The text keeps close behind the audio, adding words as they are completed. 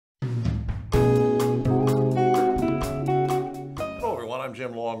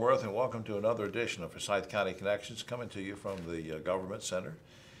Jim Longworth, and welcome to another edition of Forsyth County Connections, coming to you from the Government Center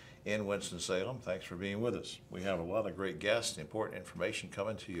in Winston-Salem. Thanks for being with us. We have a lot of great guests and important information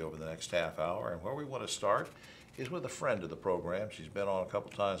coming to you over the next half hour, and where we want to start is with a friend of the program. She's been on a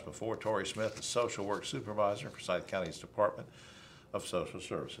couple times before, Torrie Smith, the Social Work Supervisor for Forsyth County's Department of Social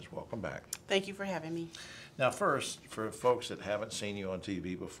Services. Welcome back. Thank you for having me. Now first, for folks that haven't seen you on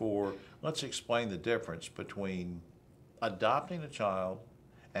TV before, let's explain the difference between adopting a child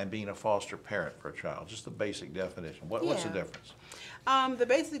and being a foster parent for a child. Just the basic definition. What's the difference? The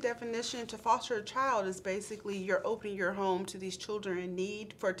basic definition to foster a child is basically you're opening your home to these children in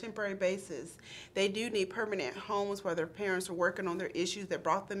need for a temporary basis. They do need permanent homes where their parents are working on their issues that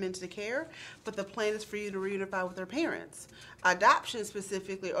brought them into care, but the plan is for you to reunify with their parents. Adoption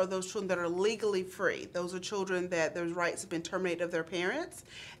specifically are those children that are legally free. Those are children that their rights have been terminated of their parents,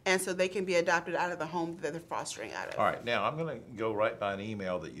 and so they can be adopted out of the home that they're fostering out of. All right, now I'm going to go right by an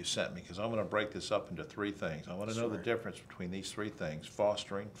email that you sent me because I'm going to break this up into three things. I want to know the difference between these three things: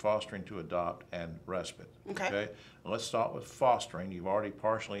 fostering to adopt, and respite. Okay? Let's start with fostering. You've already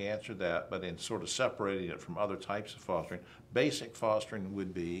partially answered that, but in sort of separating it from other types of fostering, basic fostering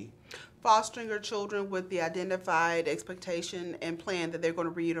would be fostering your children with the identified expectation and plan that they're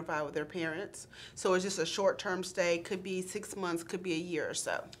going to reunify with their parents. So it's just a short-term stay, could be 6 months, could be a year or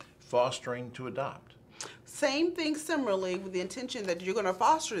so. Fostering to adopt. Same thing similarly with the intention that you're going to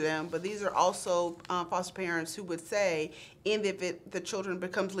foster them, but these are also foster parents who would say, in the event the children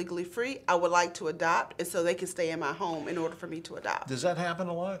becomes legally free, I would like to adopt, and so they can stay in my home in order for me to adopt. Does that happen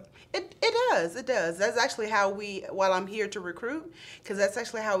a lot? It does. That's actually how we, while I'm here to recruit, because that's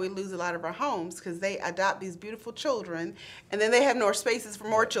actually how we lose a lot of our homes, because they adopt these beautiful children, and then they have more spaces for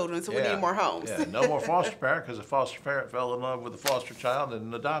more children, so we need more homes. Yeah, no more foster parent, because a foster parent fell in love with a foster child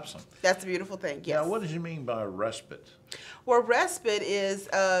and adopts them. That's a beautiful thing, yes. Now, what did you mean by respite? Well, respite is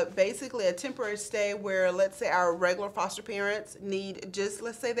basically a temporary stay where, let's say, our regular foster parents need just,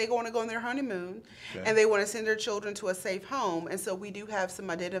 let's say they want to go on their honeymoon, and they want to send their children to a safe home. And so we do have some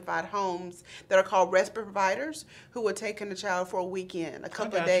identified homes that are called respite providers who would take in the child for a weekend, a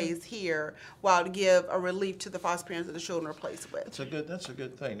couple of days here, while to give a relief to the foster parents that the children are placed with. That's a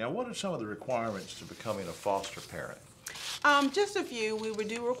good thing. Now, what are some of the requirements to becoming a foster parent? Just a few. We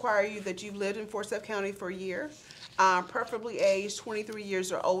do require you that you've lived in Forsyth County for a year. Preferably aged 23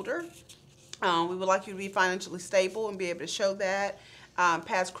 years or older. We would like you to be financially stable and be able to show that.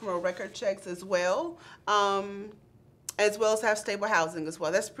 Pass criminal record checks as well as have stable housing as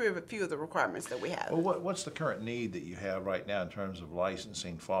well. That's a few of the requirements that we have. Well, what's the current need that you have right now in terms of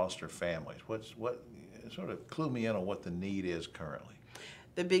licensing foster families? What sort of clue me in on what the need is currently?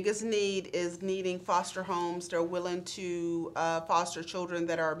 The biggest need is needing foster homes that are willing to foster children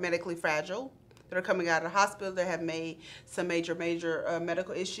that are medically fragile, that are coming out of the hospital, that have made some major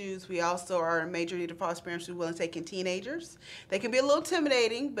medical issues. We also are in major need of foster parents who are willing to take in teenagers. They can be a little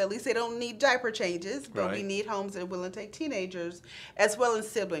intimidating, but at least they don't need diaper changes. But we need homes that are willing to take teenagers, as well as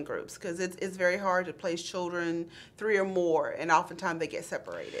sibling groups, because it's very hard to place children 3 or more, and oftentimes they get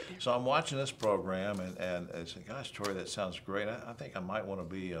separated. So I'm watching this program, and I say, gosh, Torrie, that sounds great. I think I might want to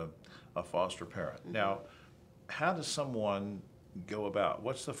be a foster parent. Now, how does someone go about?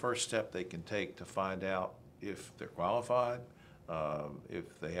 What's the first step they can take to find out if they're qualified,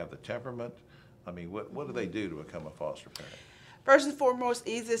 if they have the temperament? I mean, what do they do to become a foster parent? First and foremost,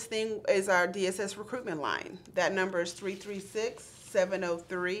 easiest thing is our DSS recruitment line. That number is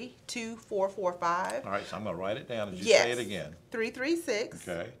 336-703-2445. All right, so I'm going to write it down as you say it again.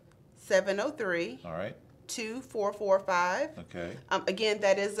 336-703. All right. 2445. Okay. Again,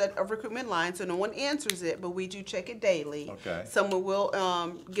 that is a recruitment line, so no one answers it, but we do check it daily. Okay. Someone will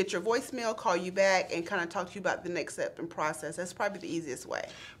get your voicemail, call you back, and kind of talk to you about the next step and process. That's probably the easiest way.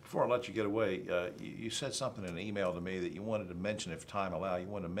 Before I let you get away, you said something in an email to me that you wanted to mention, if time allowed, you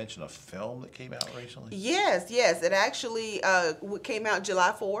wanted to mention a film that came out recently? Yes. It actually came out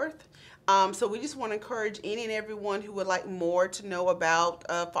July 4th. So we just want to encourage any and everyone who would like more to know about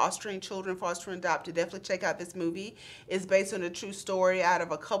fostering children, fostering adopted, definitely check out this movie. It's based on a true story out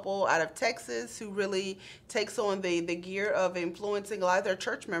of a couple out of Texas who really takes on the gear of influencing a lot of their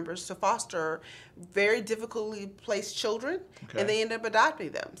church members to foster very difficultly placed children, and they end up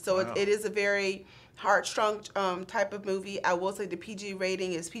adopting them. So it is a very heartstrong type of movie. I will say the PG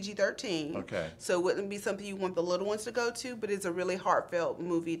rating is PG-13. Okay. So it wouldn't be something you want the little ones to go to, but it's a really heartfelt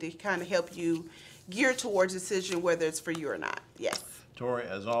movie to kind of help you gear towards a decision whether it's for you or not. Yes. Torrie,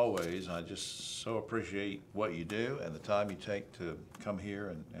 as always, I just so appreciate what you do and the time you take to come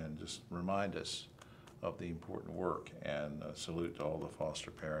here and just remind us of the important work, and salute to all the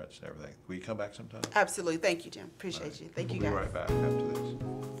foster parents and everything. Will you come back sometime? Absolutely. Thank you, Jim. Appreciate you. Thank you, guys. We'll be right back after this.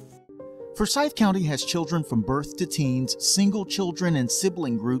 Forsyth County has children from birth to teens, single children, and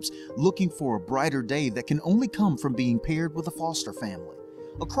sibling groups looking for a brighter day that can only come from being paired with a foster family.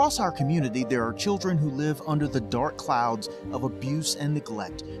 Across our community, there are children who live under the dark clouds of abuse and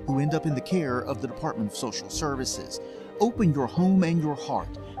neglect who end up in the care of the Department of Social Services. Open your home and your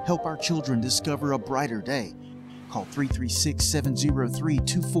heart. Help our children discover a brighter day. Call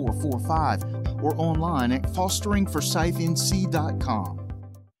 336-703-2445 or online at fosteringforsythnc.com.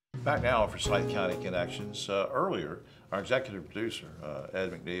 Back now for Forsyth County Connections. Earlier, our executive producer,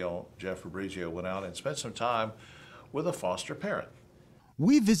 Ed McNeil, Jeff Fabrizio, went out and spent some time with a foster parent.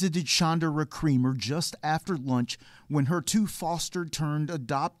 We visited Chandera Creamer just after lunch when her two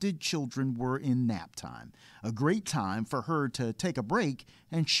foster-turned-adopted children were in nap time. A great time for her to take a break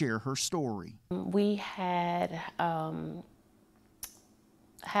and share her story. We had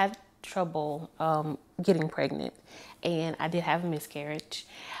trouble getting pregnant, and I did have a miscarriage,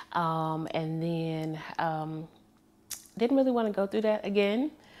 and then didn't really want to go through that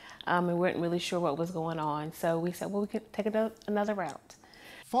again, and weren't really sure what was going on. So we said, well, we could take another route.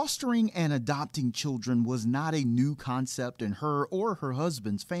 Fostering and adopting children was not a new concept in her or her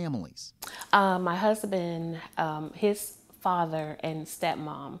husband's families. My husband, his father and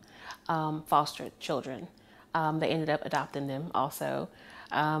stepmom fostered children. They ended up adopting them also.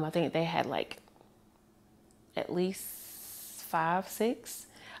 I think they had like at least 5, 6.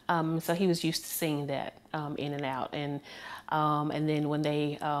 So he was used to seeing that in and out. And then when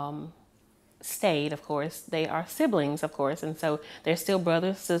they stayed, of course, they are siblings, of course, and so they're still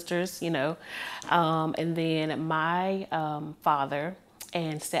brothers, sisters, you know. And then my father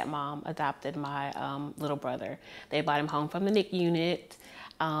and stepmom adopted my little brother. They brought him home from the NIC unit,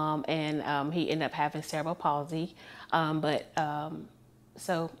 and he ended up having cerebral palsy.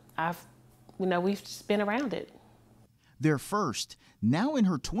 So we've just been around it. Their first, now in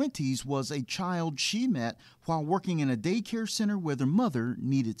her 20s, was a child she met while working in a daycare center where their mother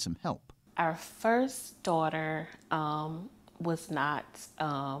needed some help. Our first daughter was not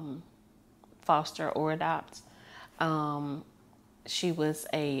foster or adopt. She was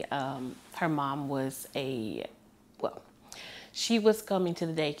her mom was she was coming to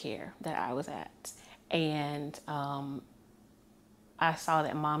the daycare that I was at, and I saw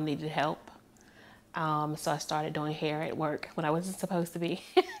that mom needed help. So I started doing hair at work when I wasn't supposed to be.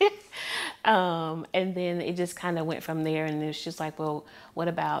 And then it just kind of went from there, and it was just like, well, what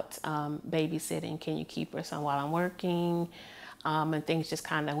about babysitting? Can you keep her some while I'm working? And things just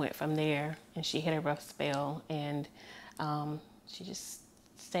kind of went from there, and she hit a rough spell, and she just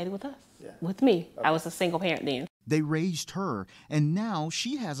stayed with us, with me. Okay. I was a single parent then. They raised her, and now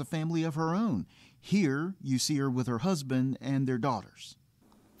she has a family of her own. Here, you see her with her husband and their daughters.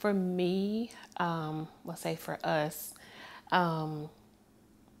 For me, let's say for us,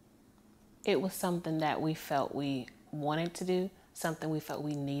 it was something that we felt we wanted to do, something we felt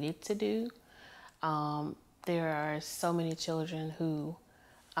we needed to do. There are so many children who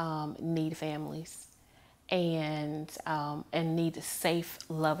need families and need safe,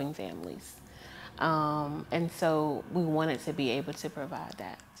 loving families. And so we wanted to be able to provide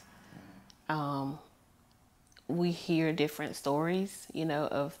that. We hear different stories, you know,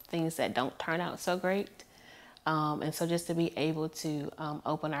 of things that don't turn out so great. And so just to be able to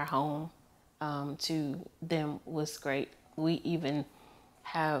open our home to them was great. We even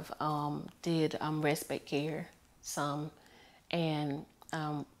have did respite care some, and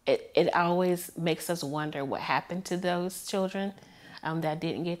it always makes us wonder what happened to those children that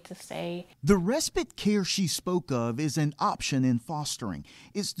didn't get to stay. The respite care she spoke of is an option in fostering.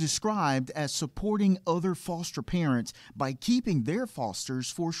 It's described as supporting other foster parents by keeping their fosters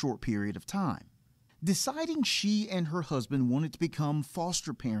for a short period of time. Deciding she and her husband wanted to become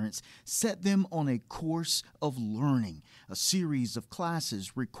foster parents set them on a course of learning, a series of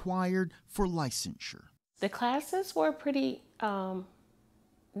classes required for licensure. The classes were pretty not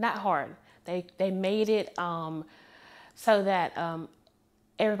hard. They made it so that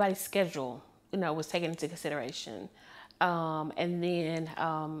everybody's schedule, you know, was taken into consideration, and then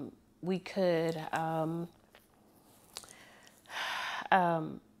we could.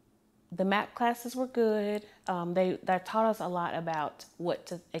 The MAP classes were good. They taught us a lot about what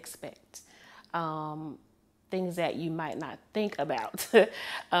to expect, things that you might not think about,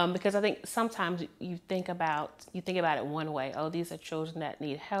 because I think sometimes you think about it one way. Oh, these are children that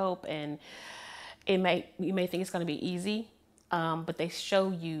need help, and you may think it's going to be easy, but they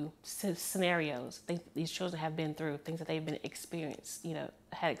show you scenarios. These children have been through things that they've been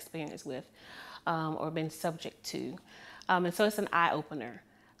had experience with. or been subject to. And so it's an eye opener.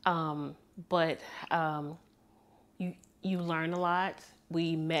 But you learn a lot.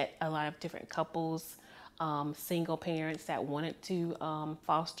 We met a lot of different couples, single parents that wanted to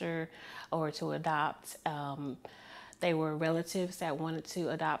foster or to adopt. They were relatives that wanted to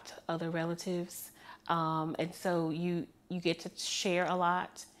adopt other relatives. And so you get to share a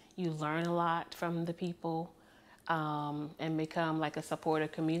lot. You learn a lot from the people and become like a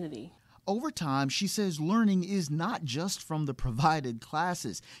supportive community. Over time, she says learning is not just from the provided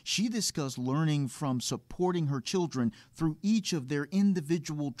classes. She discussed learning from supporting her children through each of their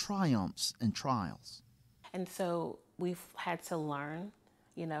individual triumphs and trials. And so we've had to learn,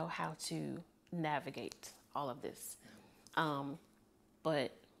 how to navigate all of this.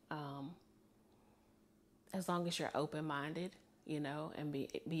 But as long as you're open-minded, and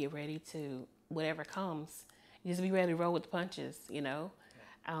be ready to whatever comes, you just be ready to roll with the punches,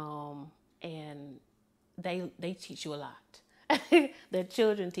 and they teach you a lot. The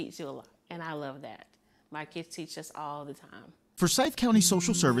children teach you a lot, and I love that. My kids teach us all the time. Forsyth County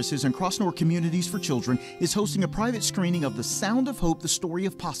Social Services and Crossnor Communities for Children is hosting a private screening of The Sound of Hope, The Story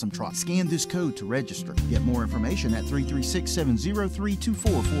of Possum Trot. Scan this code to register. Get more information at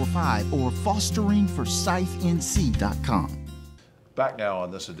 336-703-2445 or fosteringforsythnc.com. Back now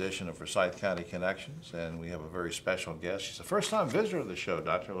on this edition of Forsyth County Connections, and we have a very special guest. She's a first-time visitor to the show,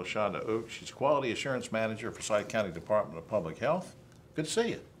 Dr. LaShunda. She's Quality Assurance Manager for Forsyth County Department of Public Health. Good to see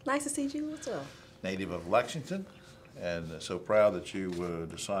you. Nice to see you as well. Native of Lexington, and so proud that you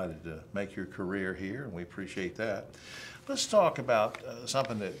decided to make your career here, and we appreciate that. Let's talk about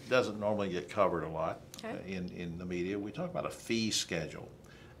something that doesn't normally get covered a lot in the media. We talk about a fee schedule.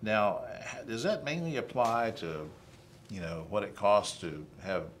 Now, does that mainly apply to what it costs to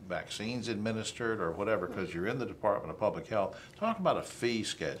have vaccines administered or whatever, because you're in the Department of Public Health? Talk about a fee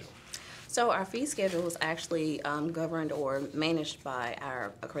schedule. So our fee schedule is actually governed or managed by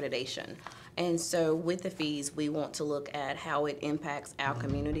our accreditation. And so with the fees, we want to look at how it impacts our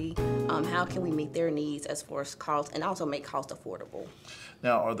community, how can we meet their needs as far as cost, and also make cost affordable.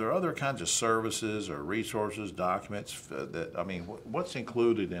 Now, are there other kinds of services or resources, documents what's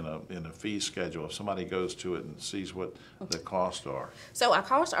included in a fee schedule if somebody goes to it and sees what the costs are? So our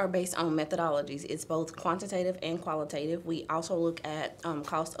costs are based on methodologies. It's both quantitative and qualitative. We also look at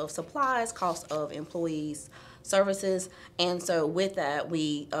cost of supplies, cost of employees, services, and so with that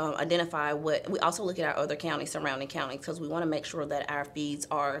we identify we also look at our other counties, surrounding counties, because we want to make sure that our fees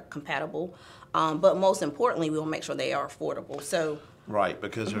are compatible, but most importantly we want to make sure they are affordable. So right,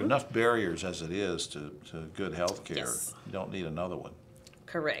 because there are enough barriers as it is to good health care. Yes. You don't need another one.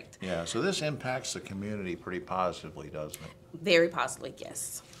 Correct. Yeah, so this impacts the community pretty positively, doesn't it? Very positively,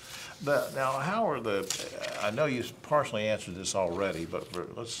 yes. Now, how are I know you partially answered this already, but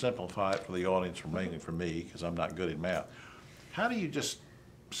let's simplify it for the audience, or mainly for me, because I'm not good at math. How do you just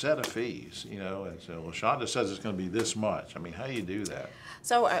set a fees, and so LaShunda says it's going to be this much. I mean, how do you do that?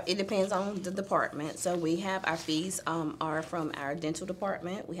 So it depends on the department. So we have our fees are from our dental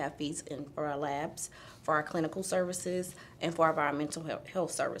department. We have fees for our labs, for our clinical services, and for our mental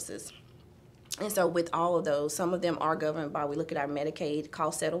health services. And so with all of those, some of them are governed by, we look at our Medicaid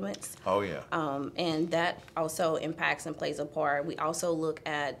cost settlements. Oh, yeah. And that also impacts and plays a part. We also look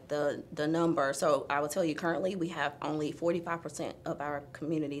at the number. So I will tell you, currently we have only 45% of our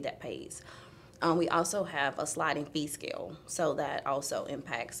community that pays. We also have a sliding fee scale, so that also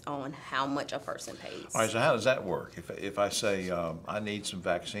impacts on how much a person pays. All right, so how does that work? If I say I need some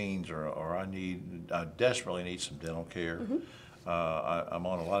vaccines, or I desperately need some dental care, I'm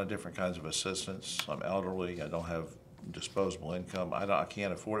on a lot of different kinds of assistance. I'm elderly. I don't have disposable income. I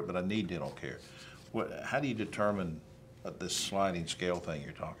can't afford it, but I need dental care. How do you determine this sliding scale thing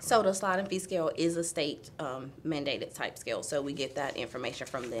you're talking So about? the sliding fee scale is a state mandated type scale. So we get that information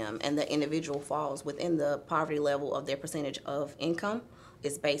from them, and the individual falls within the poverty level of their percentage of income.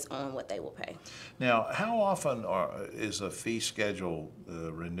 Is based on what they will pay. Now, how often is a fee schedule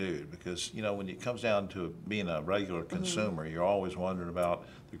renewed? Because, when it comes down to being a regular consumer, you're always wondering about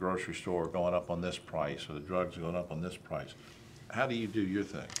the grocery store going up on this price, or the drugs going up on this price. How do you do your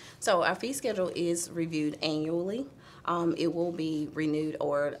thing? So our fee schedule is reviewed annually. It will be renewed,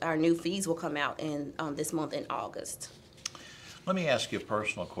 or our new fees will come out in this month in August. Let me ask you a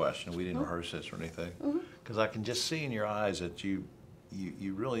personal question. We didn't rehearse this or anything, because I can just see in your eyes that you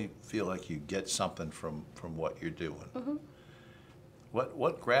really feel like you get something from what you're doing.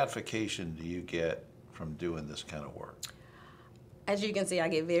 What gratification do you get from doing this kind of work? As you can see, I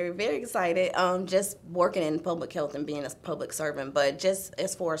get very, very excited just working in public health and being a public servant. But just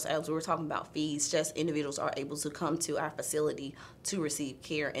as far as we were talking about fees, just individuals are able to come to our facility to receive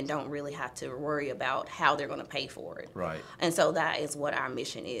care and don't really have to worry about how they're going to pay for it. Right. And so that is what our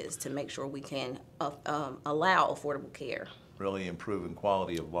mission is, to make sure we can allow affordable care. Really improving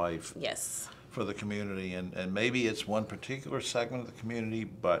quality of life. Yes. For the community, and maybe it's one particular segment of the community,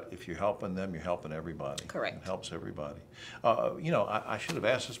 but if you're helping them, you're helping everybody. Correct. It helps everybody. You know, I should have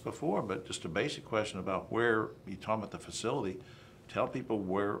asked this before, but just a basic question about where, you talking about the facility, tell people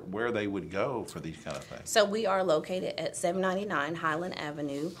where they would go for these kind of things. So we are located at 799 Highland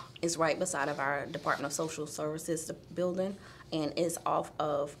Avenue. It's right beside of our Department of Social Services building, and is off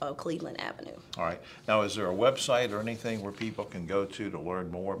of Cleveland Avenue. All right. Now, is there a website or anything where people can go to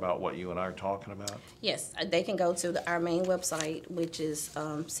learn more about what you and I are talking about? Yes, they can go to our main website, which is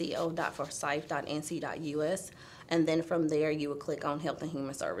co.forsyth.nc.us, and then from there you will click on Health and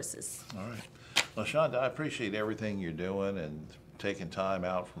Human Services. All right. LaShunda, I appreciate everything you're doing and taking time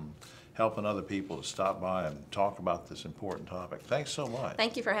out from helping other people to stop by and talk about this important topic. Thanks so much.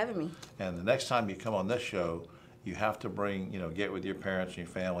 Thank you for having me. And the next time you come on this show, you have to bring, get with your parents and your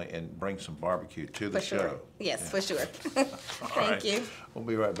family and bring some barbecue to the show. Sure. Yes, for sure. Thank you. We'll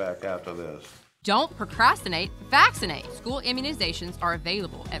be right back after this. Don't procrastinate, vaccinate. School immunizations are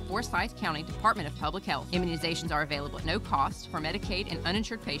available at Forsyth County Department of Public Health. Immunizations are available at no cost for Medicaid and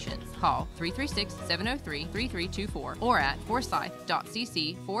uninsured patients. Call 336-703-3324 or at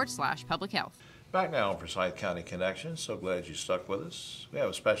forsyth.cc/public health. Back now on Forsyth County Connections. So glad you stuck with us. We have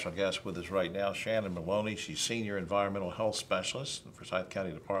a special guest with us right now, Shannon Maloney. She's Senior Environmental Health Specialist in the Forsyth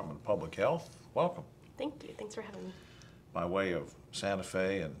County Department of Public Health. Welcome. Thank you. Thanks for having me. By way of Santa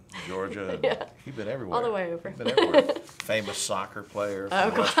Fe and Georgia. And Yeah. You've been everywhere. All the way over. You've been everywhere. Famous soccer player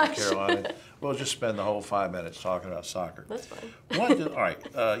from Western gosh. Carolina. We'll just spend the whole 5 minutes talking about soccer. That's fine. All right,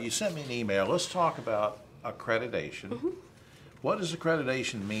 you sent me an email. Let's talk about accreditation. Mm-hmm. What does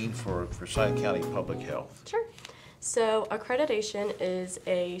accreditation mean for Forsyth County Public Health? Sure. So accreditation is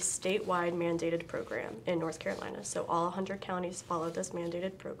a statewide mandated program in North Carolina. So all 100 counties follow this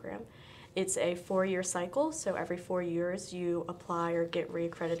mandated program. It's a 4-year cycle, so every 4 years you apply or get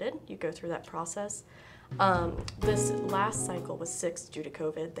reaccredited. You go through that process. This last cycle was 6 due to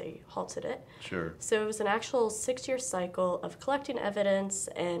COVID. They halted it. Sure. So it was an actual 6-year cycle of collecting evidence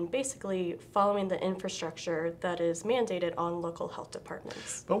and basically following the infrastructure that is mandated on local health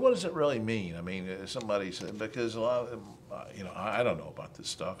departments. But what does it really mean? I mean, somebody said, because a lot of them, I don't know about this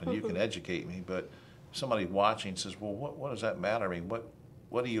stuff, and you can educate me, but somebody watching says, well, what does that matter? I mean, what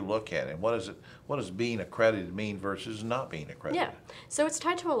do you look at, and what does being accredited mean versus not being accredited? Yeah, so it's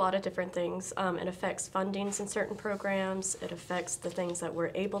tied to a lot of different things. It affects fundings in certain programs. It affects the things that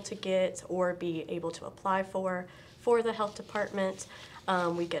we're able to get or be able to apply for the health department.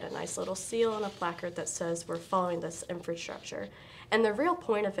 We get a nice little seal and a placard that says we're following this infrastructure. And the real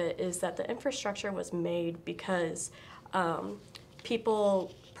point of it is that the infrastructure was made because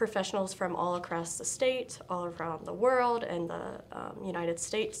professionals from all across the state, all around the world, and the United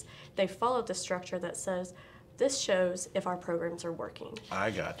States, they followed the structure that says, this shows if our programs are working. I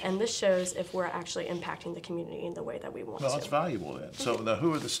got you. And this shows if we're actually impacting the community in the way that we want Well, to. that's valuable then. So now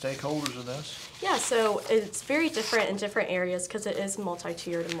who are the stakeholders in this? Yeah, so it's very different in different areas because it is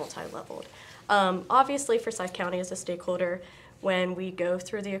multi-tiered and multi-leveled. Obviously, Forsyth County is a stakeholder. When we go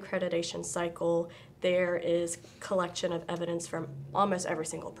through the accreditation cycle, there is collection of evidence from almost every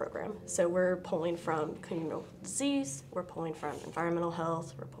single program. So we're pulling from communicable disease, we're pulling from environmental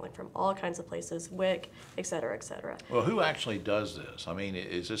health, we're pulling from all kinds of places, WIC, et cetera, et cetera. Well, who actually does this? I mean,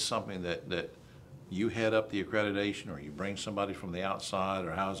 is this something that you head up the accreditation, or you bring somebody from the outside,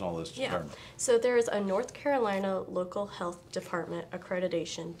 or how's all this determined? Yeah, so there's a North Carolina Local Health Department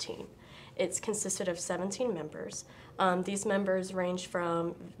accreditation team. It's consisted of 17 members. These members range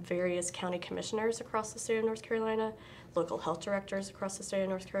from various county commissioners across the state of North Carolina, local health directors across the state of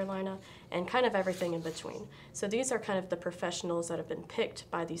North Carolina, and kind of everything in between. So these are kind of the professionals that have been picked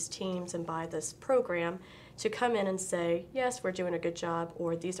by these teams and by this program to come in and say, yes, we're doing a good job,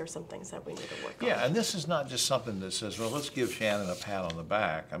 or these are some things that we need to work on. Yeah, and this is not just something that says, well, let's give Shannon a pat on the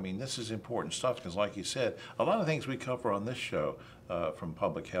back. I mean, this is important stuff because, like you said, a lot of things we cover on this show from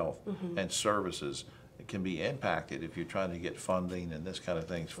public health and services can be impacted if you're trying to get funding and this kind of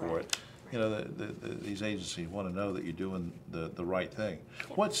things for it. You know, these agencies want to know that you're doing the right thing.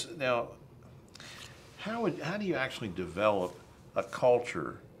 How do you actually develop a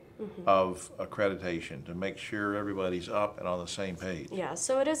culture of accreditation to make sure everybody's up and on the same page? Yeah,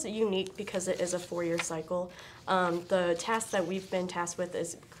 so it is unique because it is a 4-year cycle. The task that we've been tasked with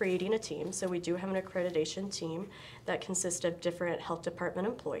is creating a team. So we do have an accreditation team that consists of different health department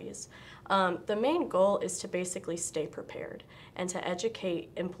employees. The main goal is to basically stay prepared and to educate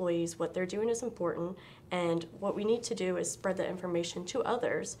employees what they're doing is important, and what we need to do is spread the information to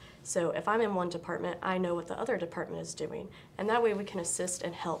others. So if I'm in one department, I know what the other department is doing, and that way we can assist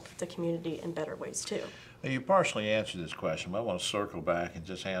and help the community in better ways too. Now, you partially answered this question, but I want to circle back and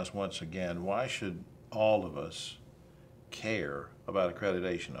just ask once again, why should all of us care about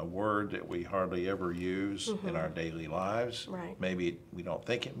accreditation, a word that we hardly ever use in our daily lives? Right. Maybe we don't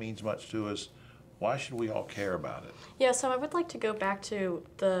think it means much to us. Why should we all care about it? Yeah, so I would like to go back to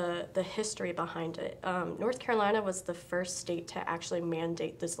the history behind it. North Carolina was the first state to actually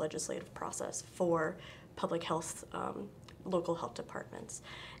mandate this legislative process for public health, local health departments.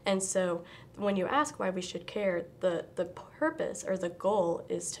 And so when you ask why we should care, the purpose or the goal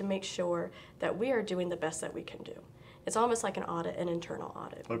is to make sure that we are doing the best that we can do. It's almost like an audit, an internal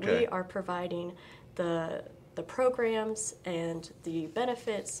audit. Okay. We are providing the programs and the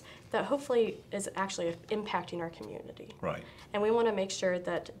benefits that hopefully is actually impacting our community. Right. And we want to make sure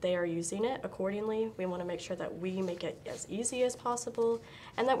that they are using it accordingly. We want to make sure that we make it as easy as possible,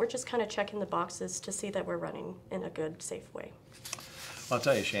 and that we're just kind of checking the boxes to see that we're running in a good, safe way. I'll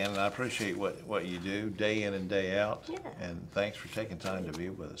tell you, Shannon, I appreciate what you do day in and day out. Yeah. And thanks for taking time to be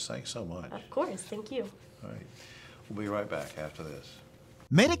with us. Thanks so much. Of course, thank you. All right. We'll be right back after this.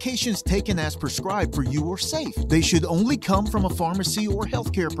 Medications taken as prescribed for you are safe. They should only come from a pharmacy or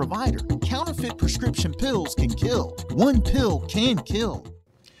healthcare provider. Counterfeit prescription pills can kill. One pill can kill.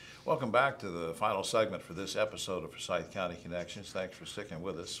 Welcome back to the final segment for this episode of Forsyth County Connections. Thanks for sticking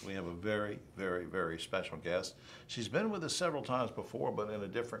with us. We have a very, very, very special guest. She's been with us several times before, but in a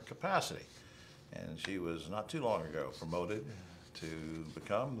different capacity. And she was not too long ago promoted to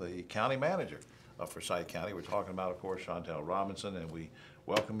become the county manager of Forsyth County. We're talking about, of course, Shontell Robinson, and we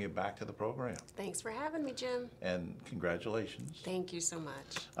welcome you back to the program. Thanks for having me, Jim. And congratulations. Thank you so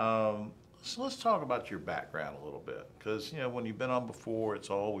much. So let's talk about your background a little bit, because when you've been on before,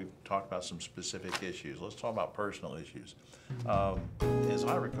 we've talked about some specific issues. Let's talk about personal issues. As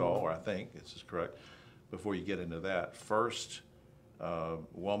I recall, or I think this is correct, before you get into that, first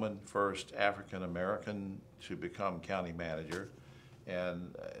woman, first African American to become county manager,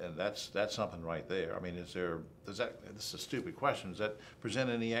 and that's something right there. I mean, this is a stupid question. Does that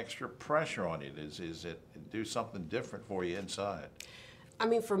present any extra pressure on you? Is it do something different for you inside? I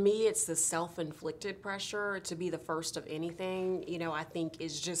mean, for me, it's the self-inflicted pressure to be the first of anything, I think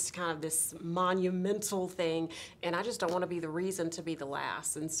is just kind of this monumental thing, and I just don't want to be the reason to be the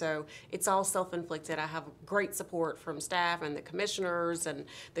last. And so it's all self-inflicted. I have great support from staff and the commissioners and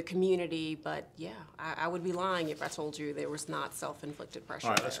the community, but yeah, I would be lying if I told you there was not self-inflicted pressure.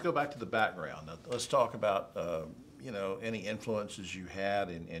 All right, there. let's go back to the background. Now, let's talk about any influences you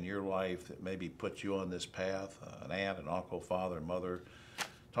had in your life that maybe put you on this path, an aunt, an uncle, father, mother.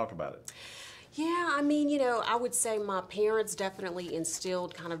 Talk about it. Yeah, I mean, I would say my parents definitely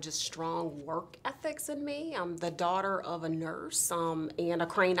instilled kind of just strong work ethics in me. I'm the daughter of a nurse and a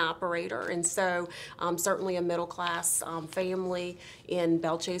crane operator, and so certainly a middle-class family in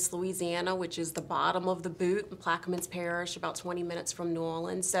Belchase, Louisiana, which is the bottom of the boot in Plaquemines Parish, about 20 minutes from New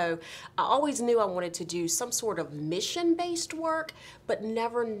Orleans. So I always knew I wanted to do some sort of mission-based work, but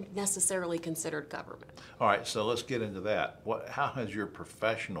never necessarily considered government. All right, so let's get into that. How has your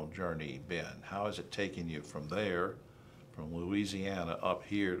professional journey been? How has it taken you from there, from Louisiana up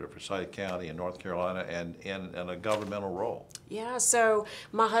here to Forsyth County in North Carolina and in a governmental role? Yeah, so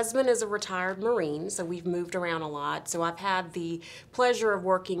my husband is a retired Marine, so we've moved around a lot. So I've had the pleasure of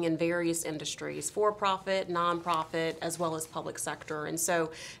working in various industries, for-profit, nonprofit, as well as public sector. And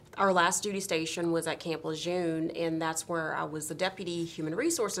so our last duty station was at Camp Lejeune, and that's where I was the Deputy Human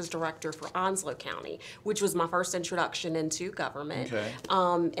Resources Director for Onslow County, which was my first introduction into government. Okay.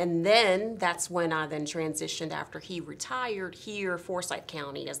 And then that's when I then transitioned after he retired here, Forsyth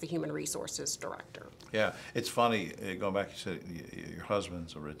County, as the Human Resources Director. Yeah, it's funny, going back, you said your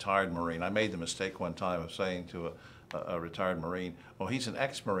husband's a retired Marine. I made the mistake one time of saying to a retired Marine, well, he's an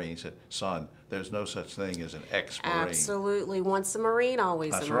ex-Marine. He said, son, there's no such thing as an ex-Marine. Absolutely. Once a Marine,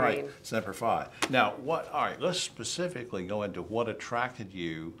 always That's a Marine. That's right. Semper Fi. Now, all right, let's specifically go into what attracted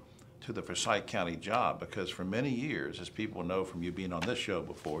you to the Forsyth County job, because for many years, as people know from you being on this show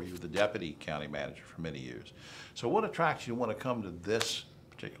before, you were the deputy county manager for many years. So what attracts you to want to come to this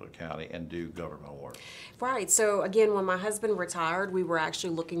particular county and do governmental work? Right. So again, when my husband retired, we were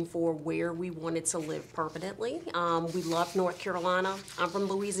actually looking for where we wanted to live permanently. We loved North Carolina. I'm from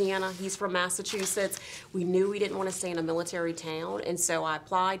Louisiana. He's from Massachusetts. We knew we didn't want to stay in a military town, and so I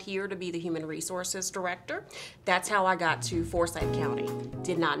applied here to be the Human Resources Director. That's how I got to Forsyth County.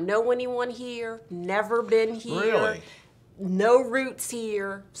 Did not know anyone here, never been here. Really? No roots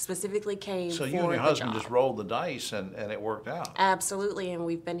here, specifically came So for you and your the husband job. just rolled the dice and it worked out? Absolutely, and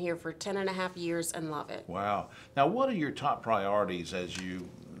we've been here for 10.5 years and love it. Wow. Now, what are your top priorities as you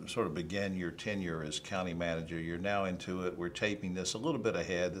sort of begin your tenure as county manager? You're now into it. We're taping this a little bit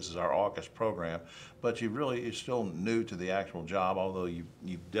ahead. This is our August program, but you're still new to the actual job, although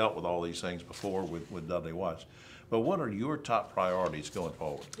you've dealt with all these things before with Dudley Watts. But what are your top priorities going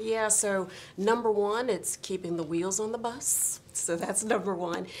forward? Yeah, so number one, it's keeping the wheels on the bus. So that's number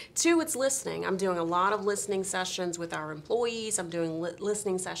one. Two, it's listening. I'm doing a lot of listening sessions with our employees. I'm doing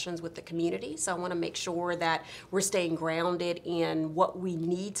listening sessions with the community. So I want to make sure that we're staying grounded in what we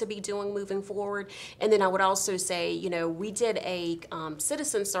need to be doing moving forward. And then I would also say, you know, we did a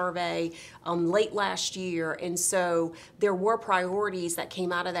citizen survey late last year. And so there were priorities that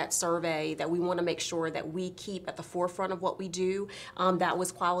came out of that survey that we want to make sure that we keep at the forefront of what we do. That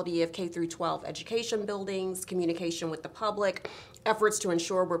was quality of K through 12 education buildings, communication with the public, efforts to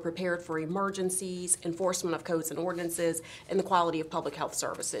ensure we're prepared for emergencies, enforcement of codes and ordinances, and the quality of public health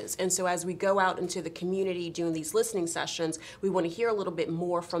services. And so as we go out into the community doing these listening sessions, we want to hear a little bit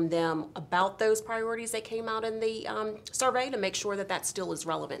more from them about those priorities that came out in the survey to make sure that that still is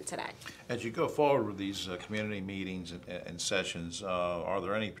relevant today. As you go forward with these community meetings and sessions, are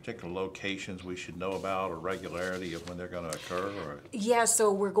there any particular locations we should know about or regularity of when they're going to occur? Or? Yeah,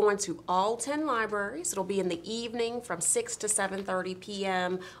 so we're going to all 10 libraries. It'll be in the evening from 6 to 7:30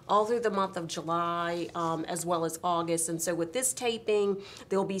 p.m. all through the month of July as well as August. And so with this taping,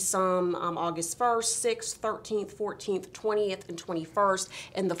 there'll be some August 1st, 6th, 13th, 14th, 20th, and 21st.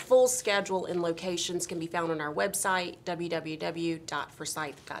 And the full schedule and locations can be found on our website,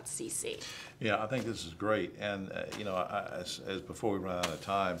 www.forsyth.cc. Yeah, I think this is great. And, you know, as before we run out of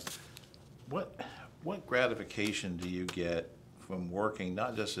time, what gratification do you get from working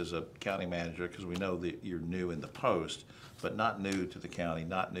not just as a county manager, because we know that you're new in the post, but not new to the county,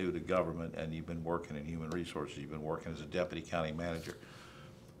 not new to government, and you've been working in human resources, you've been working as a deputy county manager.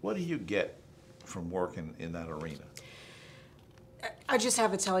 What do you get from working in that arena? I just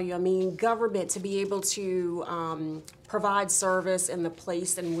have to tell you, I mean, government, to be able to provide service in the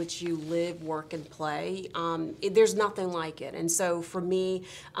place in which you live, work, and play, there's nothing like it. And so for me,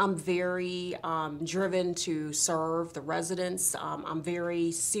 I'm very driven to serve the residents. I'm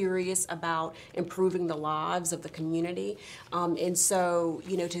very serious about improving the lives of the community. And so,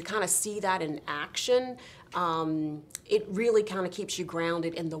 you know, to kind of see that in action, it really kind of keeps you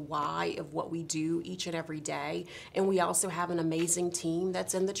grounded in the why of what we do each and every day. And we also have an amazing team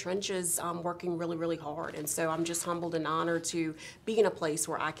that's in the trenches working really, really hard. And so I'm just humbled and honored to be in a place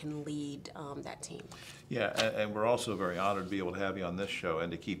where I can lead that team. Yeah, and we're also very honored to be able to have you on this show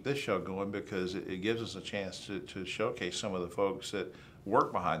and to keep this show going, because it gives us a chance to showcase some of the folks that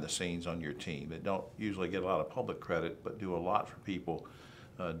work behind the scenes on your team that don't usually get a lot of public credit, but do a lot for people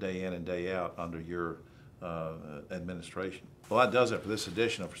day in and day out under your administration. Well, that does it for this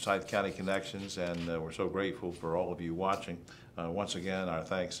edition of Forsyth County Connections, and we're so grateful for all of you watching. Once again, our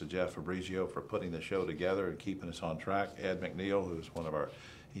thanks to Jeff Fabrizio for putting the show together and keeping us on track. Ed McNeil, who's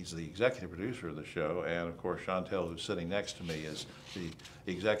he's the executive producer of the show, and of course Shontell, who's sitting next to me, is the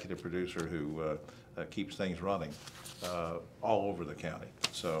executive producer who keeps things running all over the county.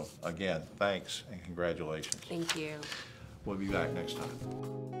 So again, thanks and congratulations. Thank you. We'll be back next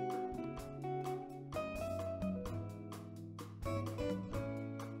time.